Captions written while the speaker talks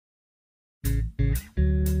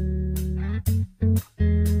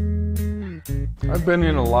I've been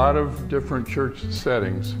in a lot of different church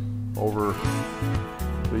settings over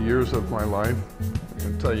the years of my life. I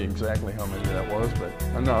can tell you exactly how many that was, but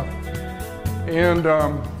enough. And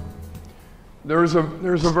there's a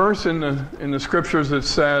verse in the scriptures that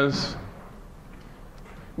says,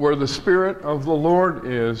 where the Spirit of the Lord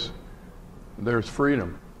is, there's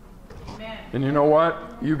freedom. Amen. And you know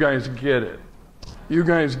what? You guys get it. You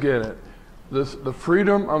guys get it. The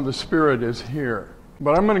freedom of the Spirit is here.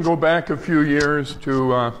 But I'm going to go back a few years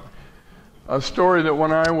to a story that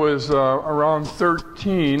when I was around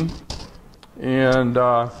 13, and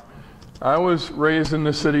I was raised in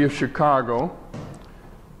the city of Chicago,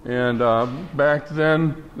 and back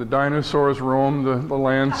then the dinosaurs roamed the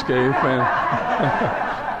landscape, and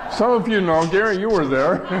some of you know, Gary, you were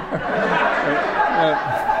there.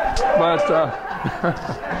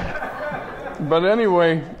 But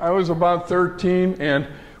anyway, I was about 13, and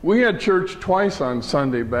we had church twice on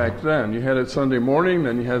Sunday back then. You had it Sunday morning,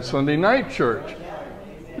 then you had Sunday night church.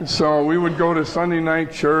 So we would go to Sunday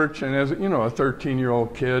night church, and as you know, a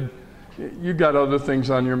 13-year-old kid, you got other things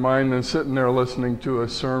on your mind than sitting there listening to a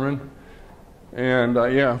sermon and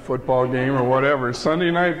football game or whatever. Sunday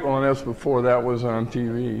night, well, that's before that was on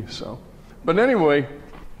TV. So, but anyway,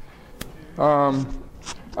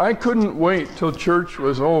 I couldn't wait till church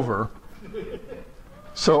was over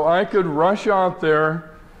so I could rush out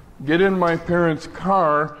there, get in my parents'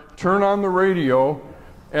 car, turn on the radio,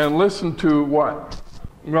 and listen to what?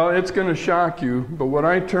 Well, it's going to shock you, but what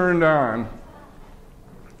I turned on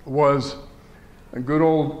was a good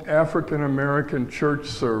old African-American church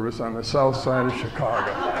service on the south side of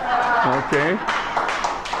Chicago. Okay?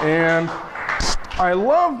 And I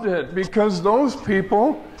loved it because those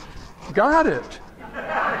people got it.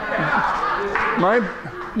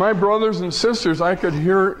 My brothers and sisters, I could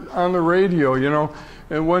hear on the radio, you know,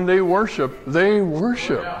 and when they worshiped,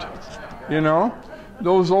 you know.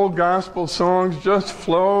 Those old gospel songs just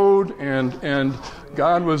flowed, and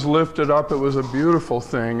God was lifted up. It was a beautiful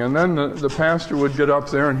thing. And then the pastor would get up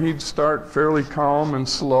there, and he'd start fairly calm and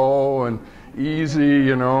slow and easy,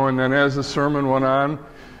 you know, and then as the sermon went on,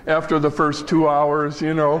 after the first 2 hours,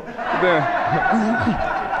 you know, then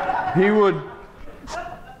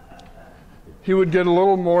he would get a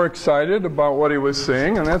little more excited about what he was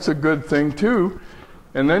saying, and that's a good thing too.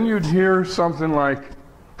 And then you'd hear something like,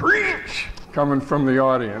 "Preach!" coming from the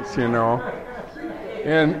audience, you know.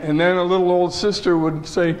 And then a little old sister would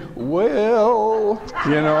say, "Well,"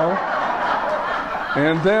 you know.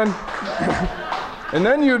 And then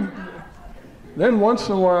once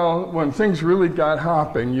in a while, when things really got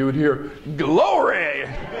hopping, you would hear, "Glory!"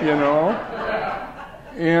 you know.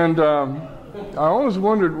 And I always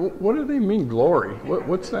wondered, what do they mean, glory?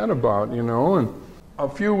 What's that about, you know? And a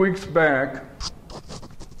few weeks back,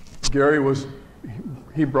 Gary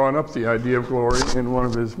he brought up the idea of glory in one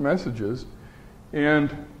of his messages,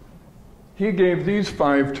 and he gave these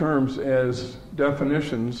 5 terms as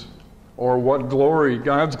definitions, or what glory,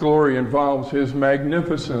 God's glory involves: His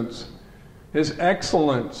magnificence, His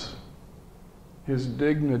excellence, His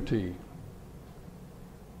dignity,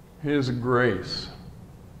 His grace,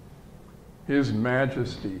 His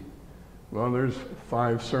majesty. Well, there's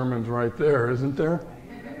 5 sermons right there, isn't there?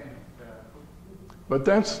 But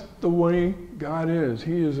that's the way God is.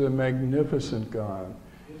 He is a magnificent God.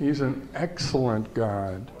 He's an excellent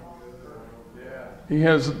God. He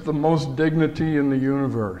has the most dignity in the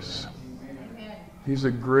universe. He's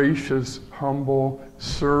a gracious, humble,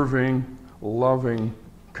 serving, loving,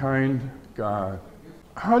 kind God.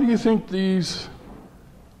 How do you think these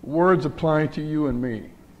words apply to you and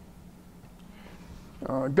me?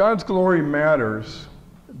 God's glory matters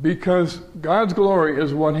because God's glory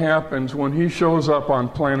is what happens when He shows up on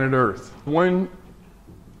planet Earth. When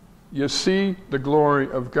you see the glory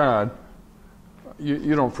of God,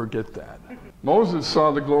 you don't forget that. Moses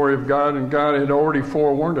saw the glory of God, and God had already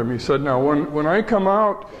forewarned him. He said, "Now, when I come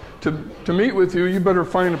out to meet with you, you better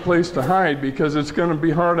find a place to hide because it's going to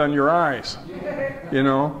be hard on your eyes." You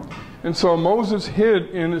know? And so Moses hid,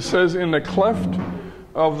 and it says, in the cleft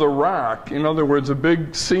of the rock, in other words, a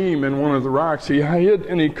big seam in one of the rocks. He hid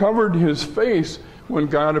and he covered his face when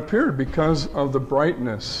God appeared because of the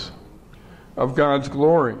brightness of God's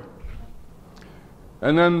glory.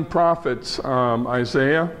 And then prophets,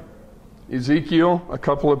 Isaiah, Ezekiel, a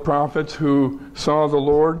couple of prophets who saw the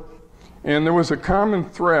Lord. And there was a common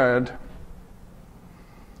thread.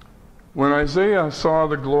 When Isaiah saw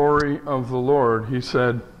the glory of the Lord, he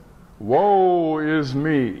said, "Woe is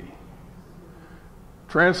me."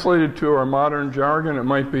 Translated to our modern jargon, it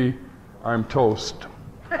might be, "I'm toast."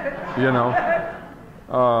 You know.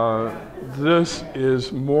 This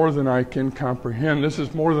is more than I can comprehend. This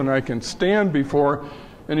is more than I can stand before.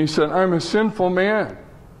 And he said, I'm a sinful man,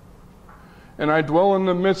 and I dwell in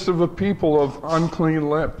the midst of a people of unclean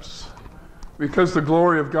lips, because the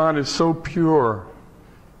glory of God is so pure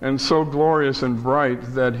and so glorious and bright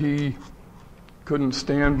that he couldn't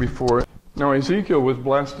stand before it. Now, Ezekiel was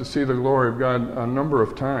blessed to see the glory of God a number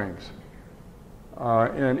of times.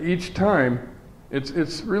 And each time,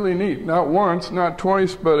 it's really neat. Not once, not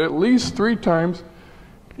twice, but at least 3 times,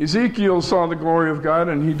 Ezekiel saw the glory of God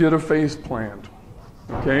and he did a face plant.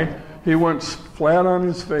 Okay? He went flat on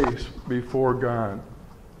his face before God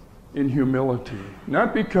in humility.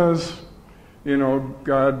 Not because,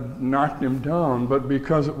 God knocked him down, but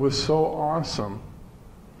because it was so awesome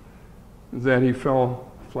that he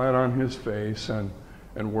fell flat on his face and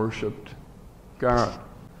worshiped God.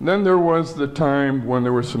 And then there was the time when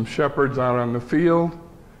there were some shepherds out on the field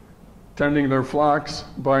tending their flocks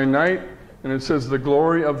by night, and it says the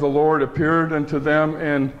glory of the Lord appeared unto them,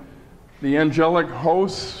 and the angelic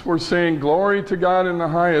hosts were saying, glory to God in the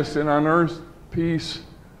highest, and on earth peace,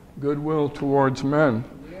 goodwill towards men.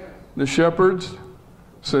 The shepherds,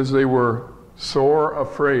 says they were sore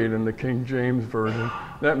afraid in the King James Version.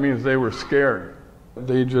 That means they were scared.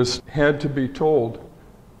 They just had to be told,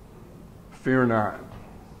 fear not.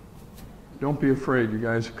 Don't be afraid, you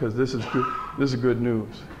guys, because this is good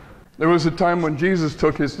news. There was a time when Jesus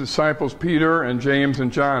took his disciples, Peter and James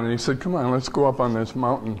and John, and he said, come on, let's go up on this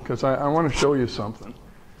mountain, because I want to show you something.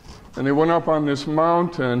 And they went up on this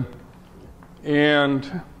mountain,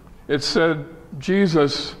 and it said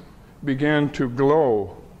Jesus began to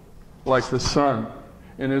glow like the sun.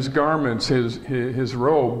 And his garments, his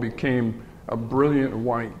robe became a brilliant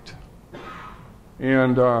white.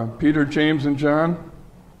 And Peter, James, and John,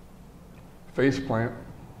 faceplant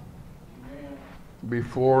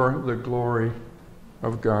before the glory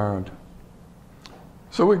of God.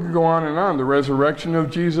 So we could go on and on. The resurrection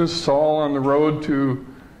of Jesus, Saul on the road to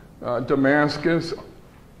Damascus,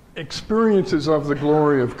 experiences of the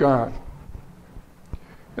glory of God.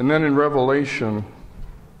 And then in Revelation,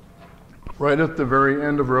 right at the very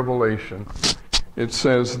end of Revelation, it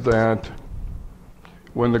says that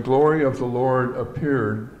when the glory of the Lord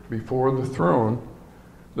appeared before the throne,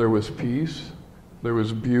 there was peace, there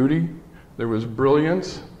was beauty, there was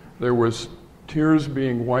brilliance, there was tears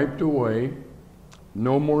being wiped away,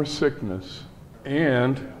 no more sickness.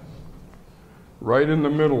 And right in the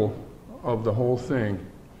middle of the whole thing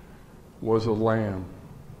was a lamb.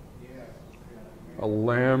 A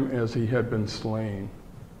lamb as he had been slain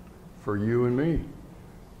for you and me.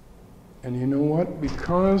 And you know what?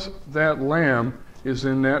 Because that lamb is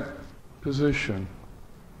in that position,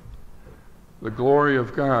 the glory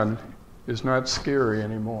of God is not scary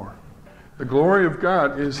anymore. The glory of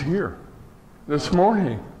God is here this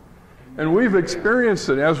morning. And we've experienced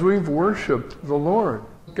it as we've worshiped the Lord.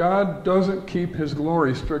 God doesn't keep his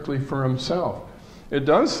glory strictly for himself. It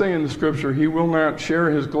does say in the scripture he will not share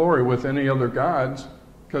his glory with any other gods,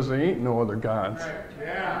 because there ain't no other gods.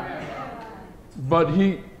 But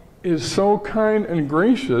he is so kind and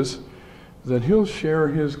gracious that he'll share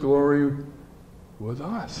his glory with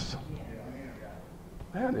us.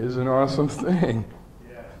 That is an awesome thing.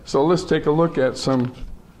 So let's take a look at some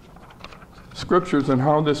scriptures and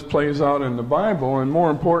how this plays out in the Bible, and more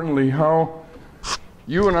importantly, how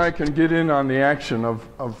you and I can get in on the action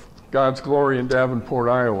of God's glory in Davenport,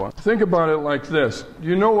 Iowa. Think about it like this. Do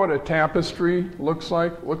you know what a tapestry looks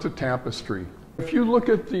like? What's a tapestry? If you look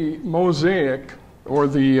at the mosaic or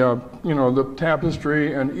the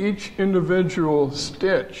tapestry, and each individual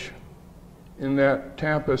stitch in that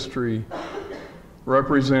tapestry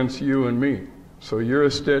represents you and me. So you're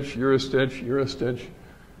a stitch, you're a stitch, you're a stitch.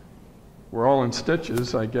 We're all in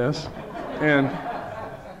stitches, I guess. And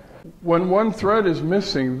when one thread is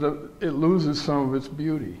missing, it loses some of its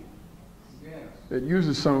beauty. It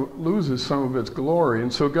loses some of its glory.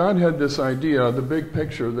 And so God had this idea, the big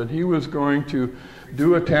picture, that he was going to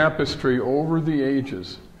do a tapestry over the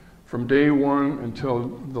ages, from day one until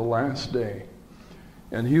the last day.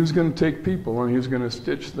 And he was going to take people and he was going to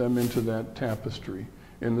stitch them into that tapestry.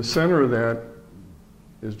 In the center of that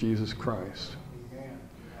is Jesus Christ.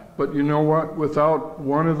 But you know what? Without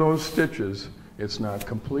one of those stitches, it's not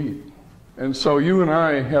complete. And so you and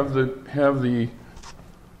I have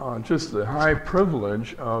just the high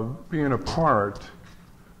privilege of being a part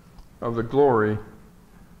of the glory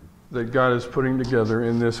that God is putting together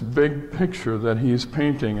in this big picture that he's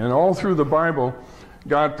painting. And all through the Bible,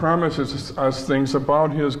 God promises us things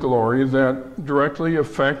about his glory that directly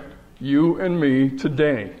affect you and me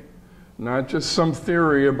today. Not just some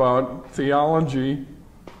theory about theology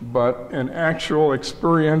but an actual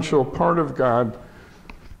experiential part of God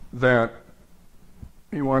that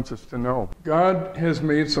He wants us to know. God has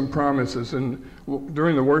made some promises, and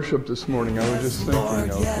during the worship this morning, I was just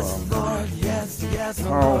thinking of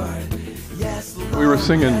how we were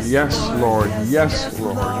singing, "Yes, Lord, yes,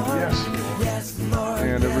 Lord, yes, Lord."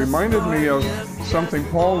 And it reminded me of something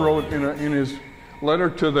Paul wrote in his letter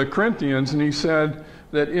to the Corinthians, and he said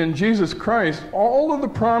that in Jesus Christ, all of the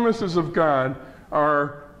promises of God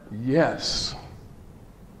are yes.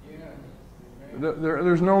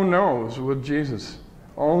 There's no no's with Jesus.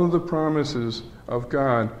 All of the promises of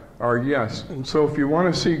God are yes. And so if you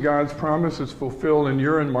want to see God's promises fulfilled in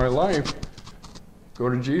your and my life, go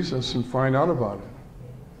to Jesus and find out about it.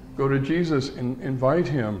 Go to Jesus and invite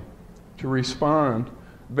Him to respond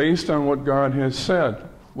based on what God has said.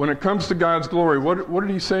 When it comes to God's glory, what did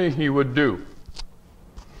He say He would do?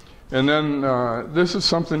 And then this is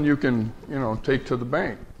something you can, take to the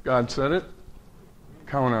bank. God said it.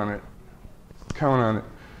 Count on it. Count on it.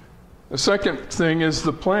 The second thing is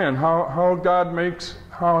the plan, how God makes,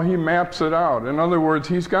 how He maps it out. In other words,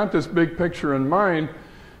 He's got this big picture in mind,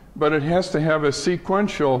 but it has to have a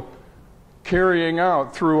sequential carrying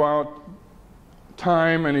out throughout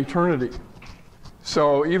time and eternity.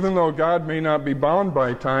 So even though God may not be bound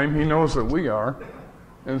by time, He knows that we are.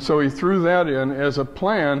 And so He threw that in as a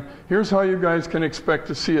plan. Here's how you guys can expect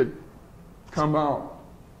to see it come out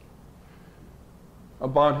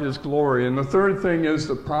about His glory. And the third thing is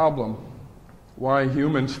the problem, why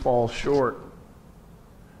humans fall short.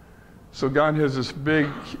 So God has this big,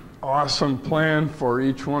 awesome plan for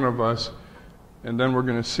each one of us, and then we're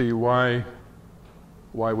going to see why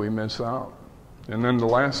we miss out. And then the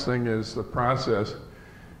last thing is the process,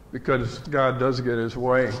 because God does get His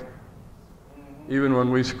way. Even when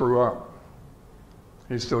we screw up,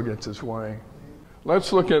 He still gets His way.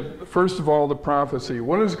 Let's look at, first of all, the prophecy.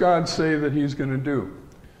 What does God say that He's going to do?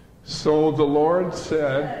 So the Lord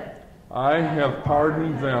said, I have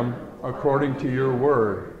pardoned them according to your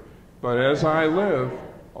word. But as I live,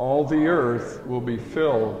 all the earth will be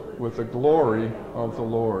filled with the glory of the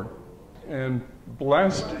Lord. And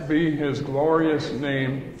blessed be His glorious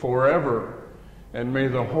name forever. And may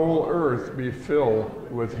the whole earth be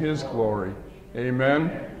filled with His glory.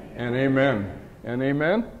 Amen and amen. And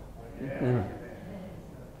amen? Amen.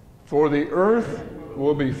 For the earth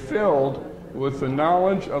will be filled with the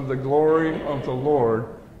knowledge of the glory of the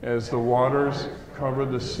Lord as the waters cover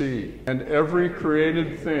the sea. And every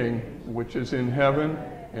created thing which is in heaven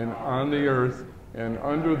and on the earth and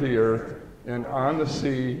under the earth and on the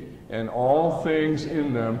sea and all things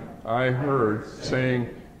in them, I heard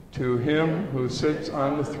saying, to Him who sits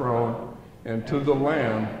on the throne and to the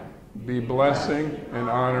Lamb be blessing and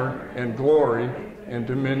honor and glory and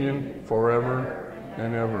dominion forever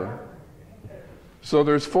and ever. So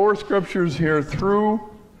there's 4 scriptures here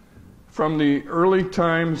from the early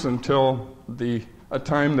times until a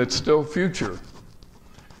time that's still future.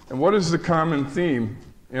 And what is the common theme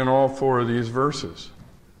in all 4 of these verses?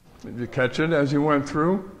 Did you catch it as you went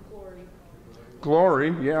through?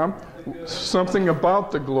 Glory, yeah. Something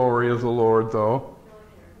about the glory of the Lord, though.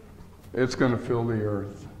 It's going to fill the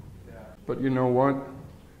earth. But you know what?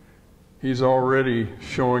 He's already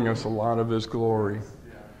showing us a lot of His glory.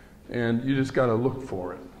 And you just got to look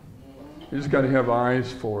for it. You just got to have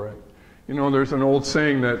eyes for it. There's an old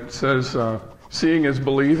saying that says, seeing is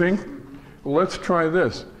believing. Well, let's try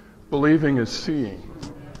this. Believing is seeing.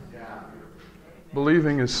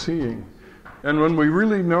 Believing is seeing. And when we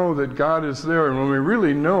really know that God is there, and when we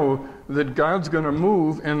really know that God's going to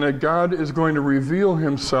move and that God is going to reveal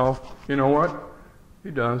Himself, you know what?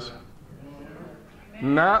 He does.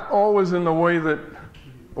 Not always in the way that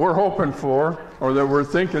we're hoping for or that we're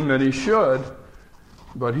thinking that He should,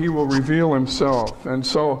 but He will reveal Himself. And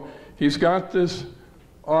so He's got this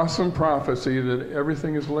awesome prophecy that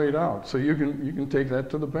everything is laid out. So you can take that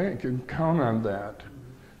to the bank. You can count on that.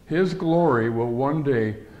 His glory will one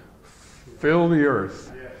day fill the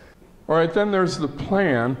earth. All right, then there's the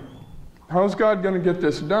plan. How's God going to get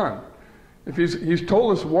this done? If He's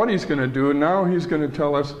told us what He's going to do, and now He's going to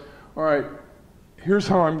tell us, all right, here's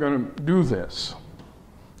how I'm going to do this.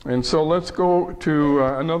 And so let's go to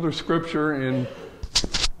another scripture, and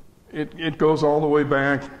it goes all the way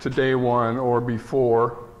back to day 1 or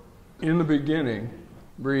before. In the beginning,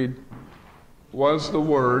 read, was the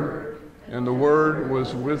Word, and the Word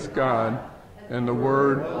was with God, and the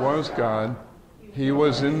Word was God. He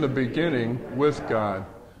was in the beginning with God.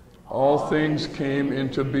 All things came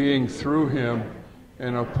into being through Him,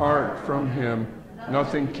 and apart from Him,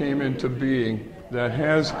 nothing came into being that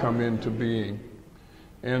has come into being.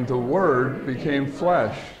 And the Word became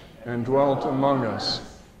flesh and dwelt among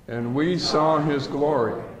us, And we saw his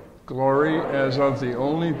glory, glory as of the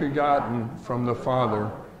only begotten from the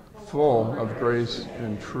Father, full of grace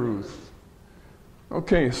and truth.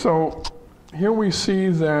 Okay, so here we see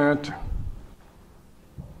that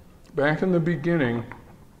back in the beginning,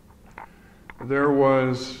 there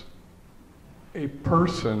was a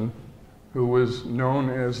person who was known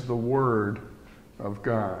as the Word of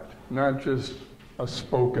God, not just a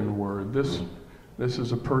spoken word. This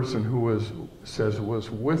is a person who was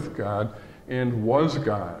with God and was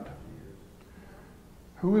God.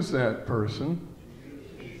 Who is that person?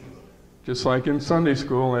 Just like in Sunday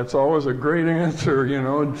school, that's always a great answer,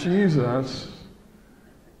 Jesus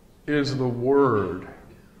is the Word.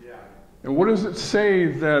 And what does it say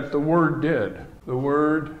that the Word did? The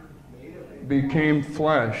Word became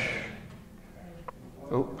flesh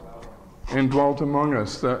and dwelt among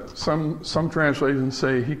us. Some translations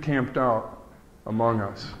say he camped out among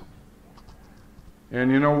us.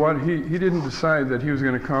 And you know what? He didn't decide that he was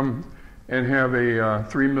going to come and have a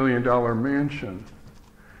 $3 million mansion.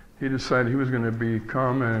 He decided he was going to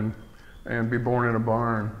come and be born in a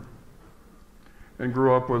barn and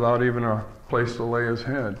grew up without even a place to lay his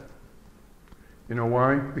head. You know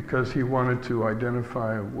why? Because he wanted to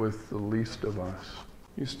identify with the least of us.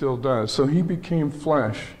 He still does. So he became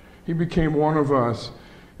flesh. He became one of us.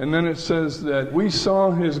 And then it says that we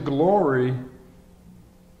saw his glory,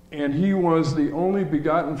 and he was the only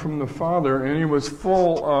begotten from the Father, and he was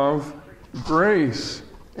full of grace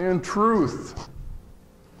and truth.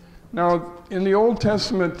 Now, in the Old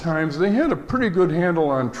Testament times, they had a pretty good handle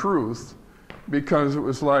on truth, because it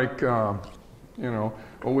was like,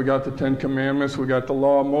 we got the Ten Commandments, we got the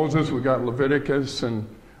Law of Moses, we got Leviticus, and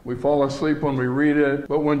we fall asleep when we read it.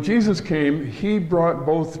 But when Jesus came, he brought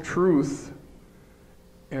both truth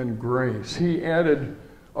and grace. He added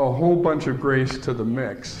a whole bunch of grace to the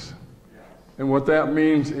mix. And what that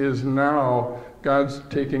means is now God's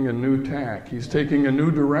taking a new tack. He's taking a new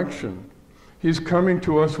direction. He's coming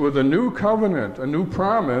to us with a new covenant, a new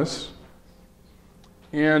promise,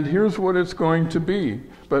 and here's what it's going to be.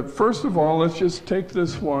 But first of all, let's just take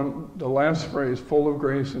this one, the last phrase, full of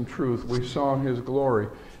grace and truth. We saw his glory.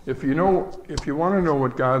 If you want to know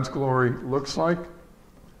what God's glory looks like,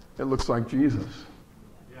 it looks like Jesus.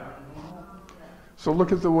 So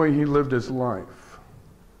look at the way he lived his life.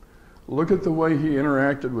 Look at the way he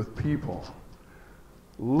interacted with people.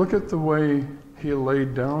 Look at the way he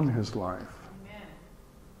laid down his life.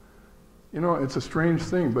 It's a strange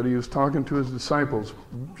thing, but he was talking to his disciples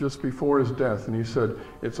just before his death, and he said,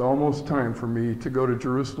 it's almost time for me to go to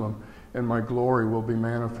Jerusalem, and my glory will be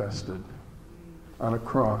manifested on a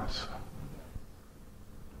cross.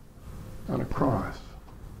 On a cross.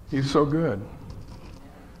 He's so good.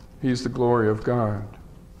 He's the glory of God.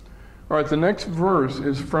 All right, the next verse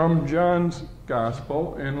is from John's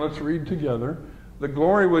Gospel, and let's read together. The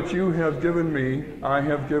glory which you have given me, I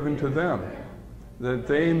have given to them, that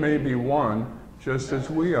they may be one, just as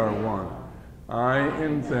we are one. I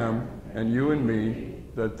in them, and you in me,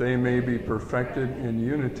 that they may be perfected in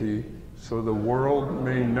unity, so the world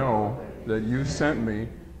may know that you sent me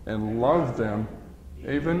and loved them,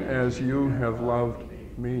 even as you have loved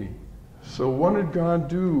me. So what did God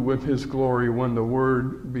do with his glory when the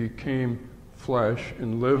Word became flesh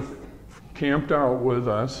and camped out with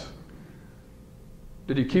us?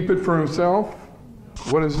 Did he keep it for himself?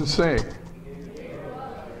 What does it say?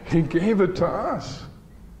 He gave it to us.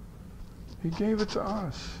 He gave it to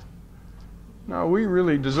us. Now, we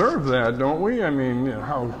really deserve that, don't we? I mean,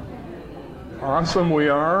 how awesome we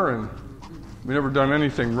are, and we've never done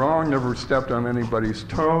anything wrong, never stepped on anybody's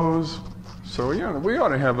toes. So, yeah, we ought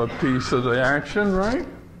to have a piece of the action, right?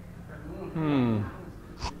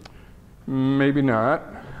 Maybe not.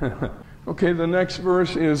 Okay, the next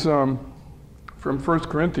verse is from 1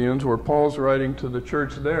 Corinthians, where Paul's writing to the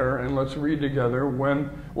church there, and let's read together.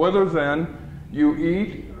 Whether then you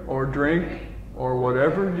eat or drink or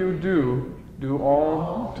whatever you do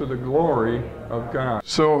all to the glory of God.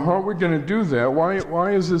 So how are we going to do that?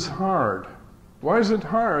 Why is this hard? Why is it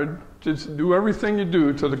hard to do everything you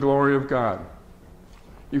do to the glory of God?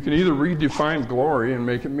 You can either redefine glory and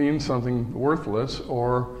make it mean something worthless,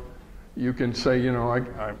 or you can say,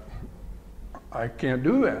 I can't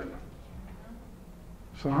do that.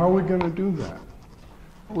 So how are we going to do that?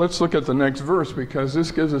 Let's look at the next verse, because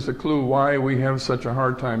this gives us a clue why we have such a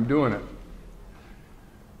hard time doing it.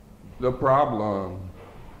 The problem: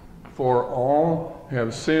 for all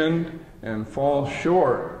have sinned and fall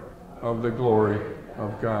short of the glory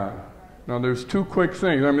of God. Now there's two quick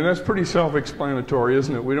things. I mean, that's pretty self-explanatory,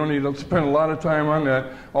 isn't it? We don't need to spend a lot of time on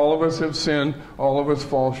that. All of us have sinned. All of us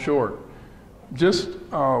fall short. Just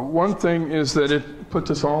one thing is that puts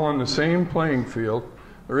us all on the same playing field.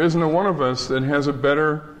 There isn't a one of us that has a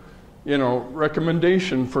better,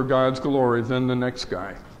 recommendation for God's glory than the next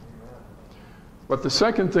guy. But the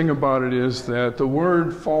second thing about it is that the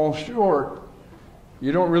word fall short,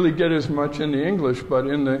 you don't really get as much in the English, but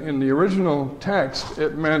in the original text,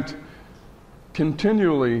 it meant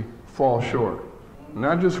continually fall short.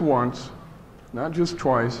 Not just once, not just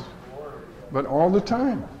twice, but all the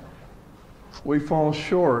time. We fall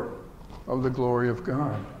short of the glory of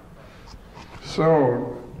God.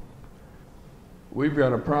 So, we've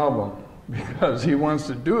got a problem because he wants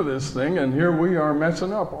to do this thing, and here we are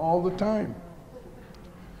messing up all the time.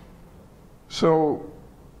 So,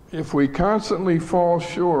 if we constantly fall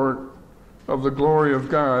short of the glory of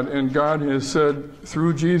God, and God has said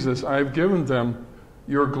through Jesus, I've given them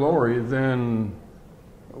your glory, then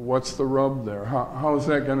what's the rub there? How is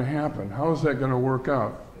that going to happen? How is that going to work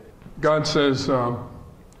out? God says,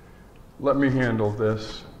 let me handle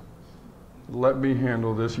this. Let me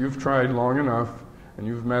handle this. You've tried long enough, and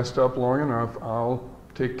you've messed up long enough. I'll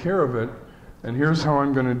take care of it. And here's how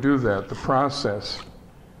I'm going to do that, the process.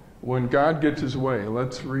 When God gets his way,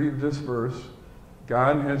 let's read this verse.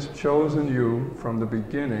 God has chosen you from the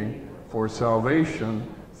beginning for salvation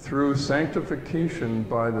through sanctification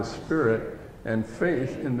by the Spirit and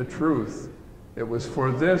faith in the truth. It was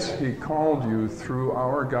for this he called you through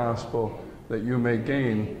our gospel, that you may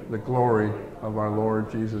gain the glory of our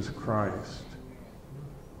Lord Jesus Christ.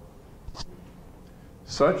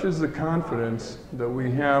 Such is the confidence that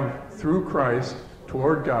we have through Christ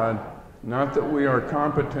toward God, not that we are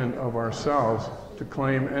competent of ourselves to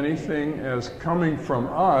claim anything as coming from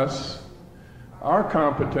us. Our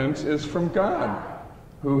competence is from God,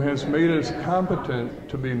 who has made us competent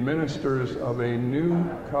to be ministers of a new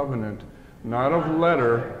covenant, not of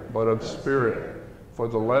letter, but of spirit. For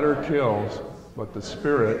the letter kills, but the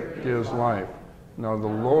Spirit gives life. Now the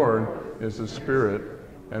Lord is the Spirit,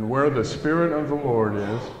 and where the Spirit of the Lord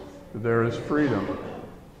is, there is freedom.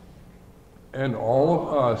 And all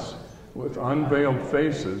of us, with unveiled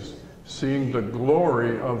faces, seeing the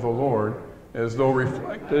glory of the Lord, as though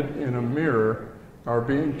reflected in a mirror, are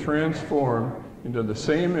being transformed into the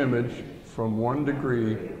same image from one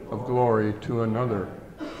degree of glory to another.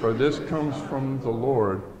 For this comes from the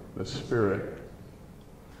Lord, the Spirit.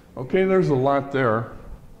 Okay, there's a lot there,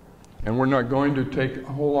 and we're not going to take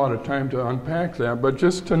a whole lot of time to unpack that, but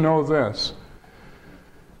just to know this,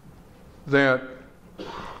 that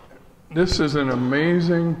this is an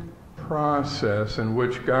amazing process in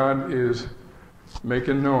which God is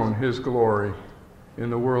making known his glory in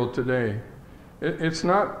the world today. It's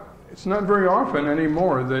not very often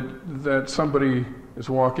anymore that somebody is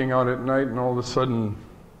walking out at night and all of a sudden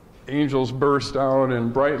angels burst out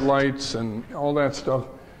and bright lights and all that stuff.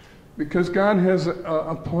 Because God has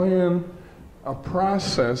a plan, a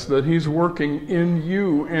process that he's working in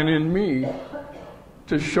you and in me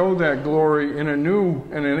to show that glory in a new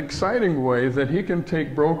and an exciting way, that he can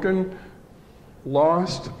take broken,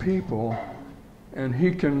 lost people and he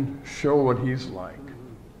can show what he's like.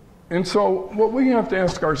 And so what we have to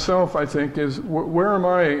ask ourselves, I think, is where am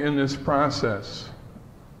I in this process?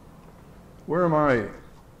 Where am I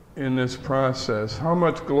in this process? How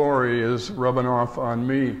much glory is rubbing off on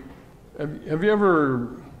me? Have you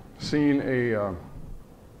ever seen a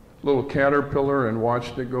little caterpillar and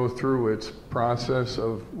watched it go through its process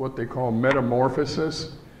of what they call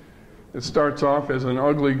metamorphosis? It starts off as an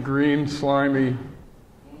ugly, green, slimy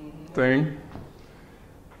thing,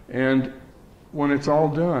 and when it's all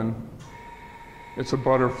done, it's a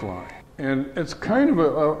butterfly. And it's kind of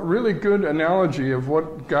a really good analogy of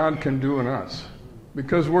what God can do in us.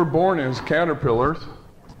 Because we're born as caterpillars,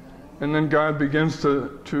 and then God begins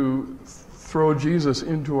to throw Jesus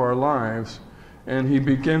into our lives, and he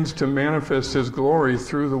begins to manifest his glory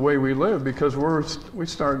through the way we live, because we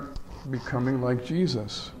start becoming like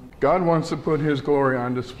Jesus. God wants to put his glory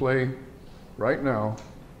on display right now,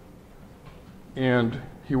 and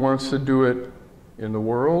he wants to do it in the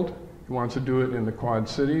world. He wants to do it in the Quad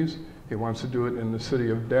Cities. He wants to do it in the city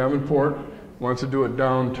of Davenport. He wants to do it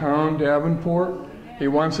downtown Davenport. He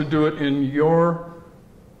wants to do it in your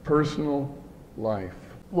personal life.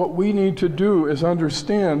 What we need to do is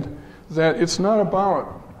understand that it's not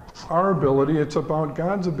about our ability, it's about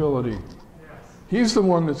God's ability. He's the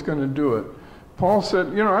one that's going to do it. Paul said,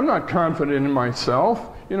 I'm not confident in myself.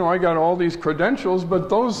 I got all these credentials, but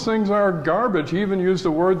those things are garbage. He even used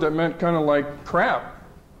a word that meant kind of like crap.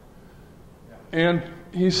 And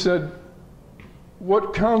he said,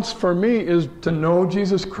 what counts for me is to know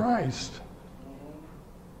Jesus Christ.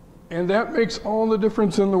 And that makes all the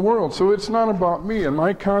difference in the world. So it's not about me, and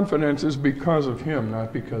my confidence is because of him,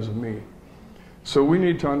 not because of me. So we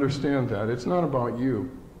need to understand that. It's not about you.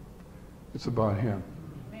 It's about Him.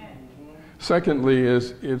 Secondly,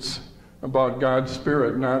 it's about God's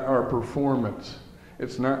Spirit, not our performance.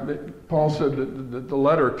 It's not that Paul said that the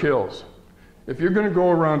letter kills. If you're going to go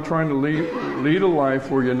around trying to lead a life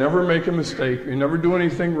where you never make a mistake, you never do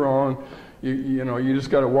anything wrong, you just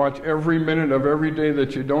got to watch every minute of every day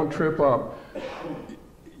that you don't trip up,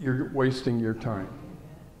 you're wasting your time.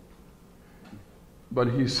 But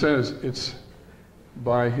he says it's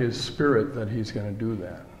by His Spirit that He's going to do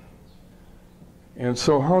that. And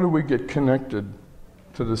so how do we get connected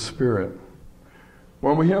to the Spirit?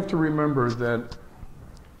 Well, we have to remember that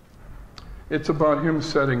it's about Him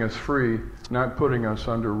setting us free, not putting us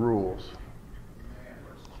under rules.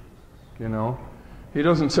 He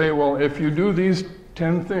doesn't say, well, if you do these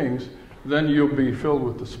 10 things, then you'll be filled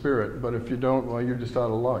with the Spirit. But if you don't, well, you're just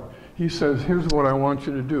out of luck. He says, here's what I want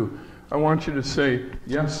you to do. I want you to say,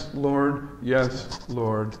 yes, Lord, yes,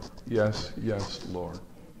 Lord, yes, yes, Lord.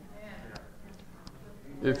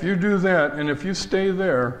 If you do that, and if you stay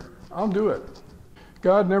there, I'll do it.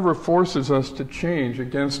 God never forces us to change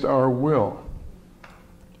against our will.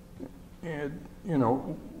 And,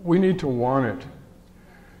 we need to want it.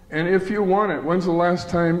 And if you want it, when's the last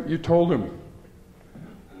time you told Him,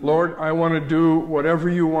 Lord, I want to do whatever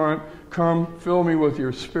you want. Come, fill me with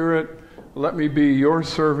your Spirit. Let me be your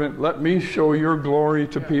servant. Let me show your glory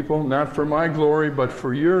to people, not for my glory, but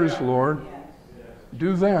for yours, Lord.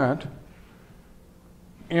 Do that.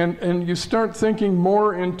 And you start thinking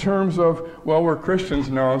more in terms of, well, we're Christians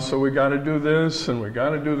now, so we got to do this and we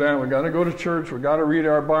got to do that. We got to go to church. We got to read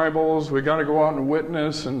our Bibles. We got to go out and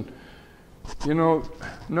witness. And,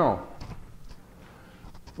 no.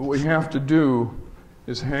 What we have to do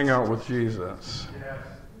is hang out with Jesus. Yes.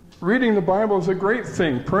 Reading the Bible is a great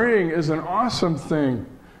thing. Praying is an awesome thing.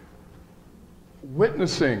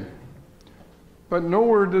 Witnessing. But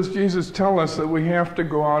nowhere does Jesus tell us that we have to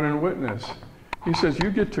go out and witness. He says, you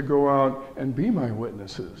get to go out and be my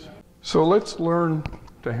witnesses. So let's learn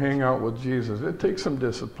to hang out with Jesus. It takes some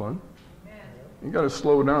discipline. You got to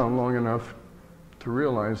slow down long enough to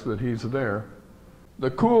realize that He's there. The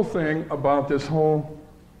cool thing about this whole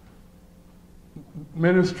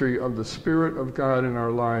ministry of the Spirit of God in our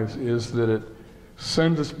lives is that it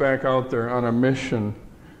sends us back out there on a mission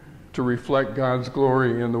to reflect God's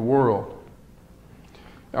glory in the world.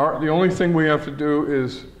 The only thing we have to do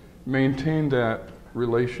is maintain that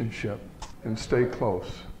relationship and stay close.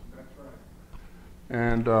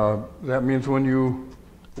 And that means when you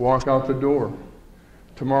walk out the door,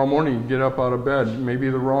 tomorrow morning you get up out of bed, maybe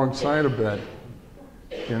the wrong side of bed,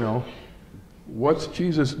 what's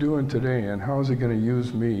Jesus doing today, and how is He going to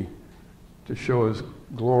use me to show His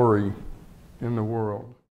glory in the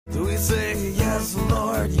world? Do we say, yes,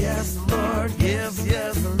 Lord, yes, Lord, yes,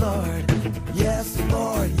 yes, Lord, yes,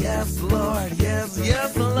 Lord, yes, Lord, yes,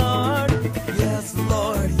 yes, Lord.